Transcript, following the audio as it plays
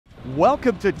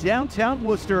Welcome to downtown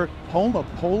Worcester, home of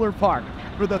Polar Park.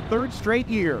 For the third straight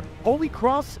year, Holy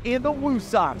Cross and the Woo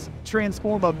Sox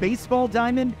transform a baseball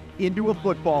diamond into a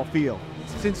football field.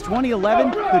 Since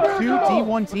 2011, the two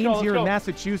D1 teams here in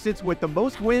Massachusetts with the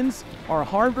most wins are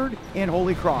Harvard and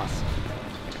Holy Cross.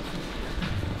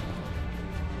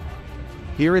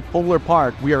 Here at Polar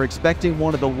Park, we are expecting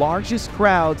one of the largest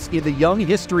crowds in the young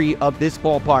history of this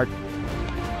ballpark.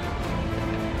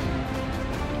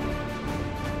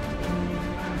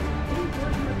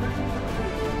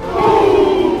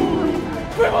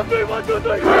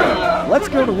 Let's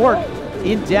go to work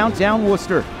in downtown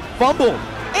Worcester. Fumble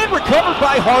and recovered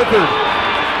by Harvard.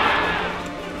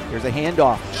 Here's a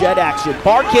handoff, jet action,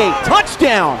 Barcade,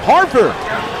 touchdown, Harvard.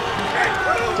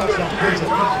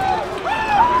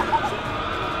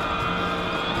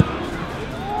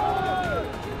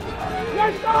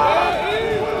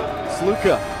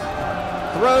 Sluka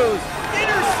throws,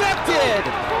 intercepted.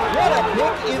 What a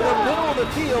pick in the middle of the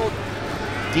field.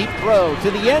 Deep throw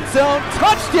to the end zone,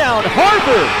 touchdown,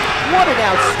 Harvard! What an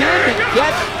outstanding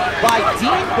catch by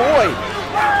Dean Boyd.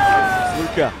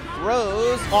 Sluka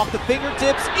throws off the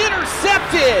fingertips,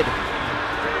 intercepted!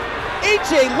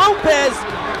 A.J. Lopez,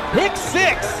 pick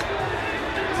six.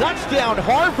 Touchdown,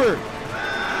 Harvard.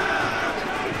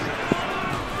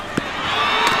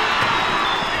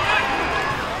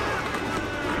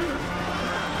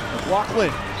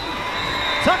 McLaughlin,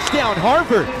 touchdown,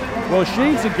 Harvard. Well,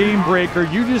 Shane's a game breaker.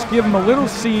 You just give him a little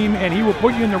seam, and he will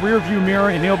put you in the rearview mirror,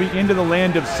 and he'll be into the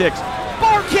land of six.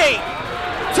 Barcade,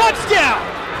 touchdown!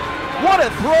 What a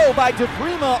throw by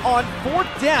DePrima on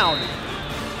fourth down.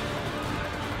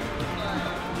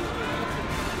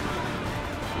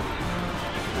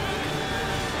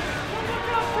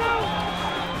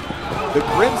 The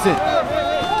Crimson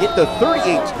get the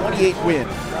 38-28 win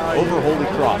over Holy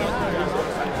Cross.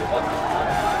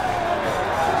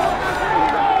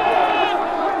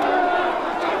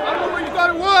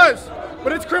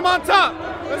 But it's Crim on top.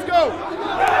 Let's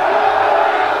go.